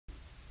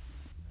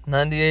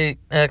98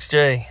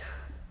 XJ,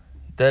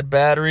 dead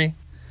battery,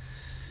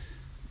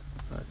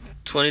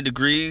 20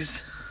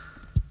 degrees.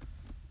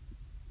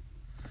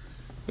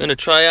 I'm gonna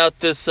try out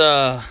this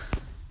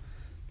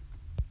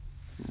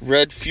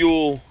red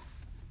fuel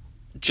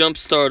jump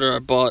starter I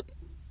bought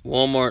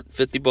Walmart,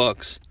 50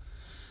 bucks.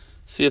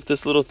 See if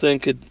this little thing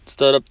could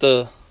start up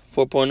the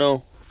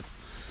 4.0.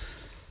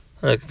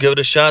 I could give it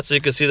a shot so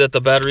you can see that the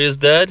battery is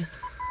dead.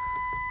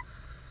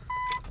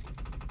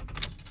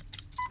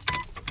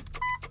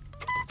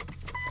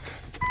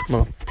 I'm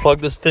gonna plug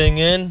this thing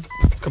in.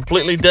 It's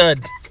completely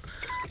dead.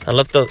 I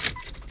left the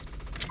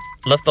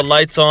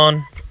lights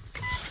on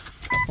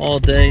all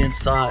day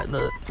inside.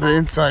 The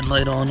inside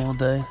light on all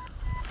day.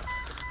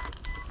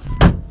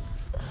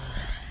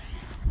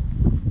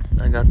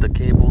 I got the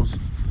cables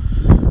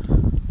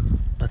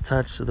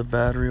attached to the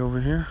battery over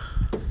here.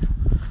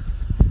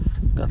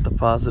 Got the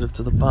positive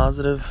to the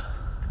positive,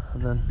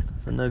 and then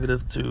the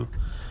negative to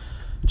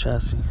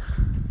chassis.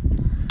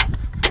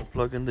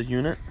 Plug in the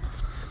unit.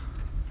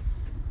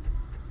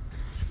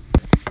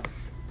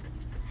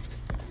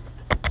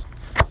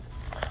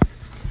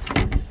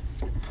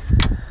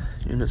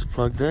 Unit's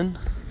plugged in.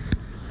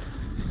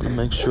 And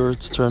make sure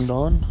it's turned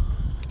on.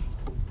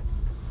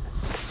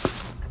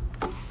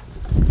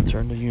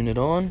 Turn the unit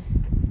on.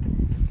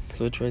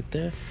 Switch right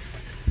there.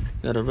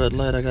 Got a red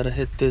light. I gotta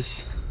hit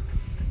this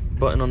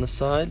button on the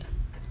side.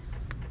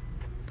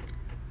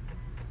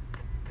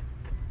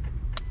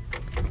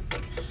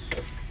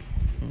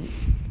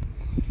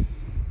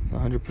 It's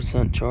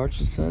 100%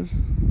 charged, it says.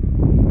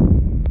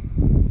 I'm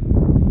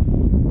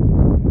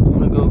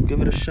gonna go give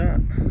it a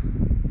shot.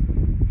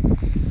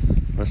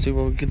 Let's see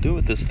what we can do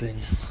with this thing.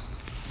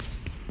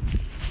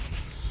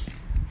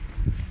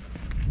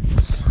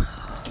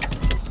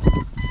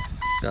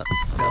 Got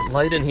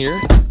light in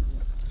here.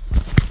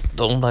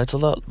 The light's a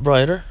lot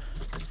brighter.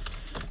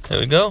 There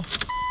we go.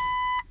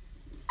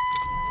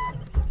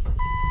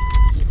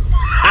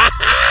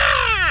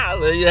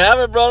 There you have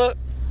it, brother.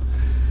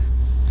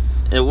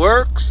 It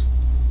works.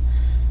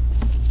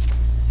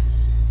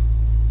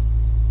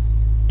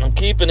 I'm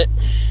keeping it.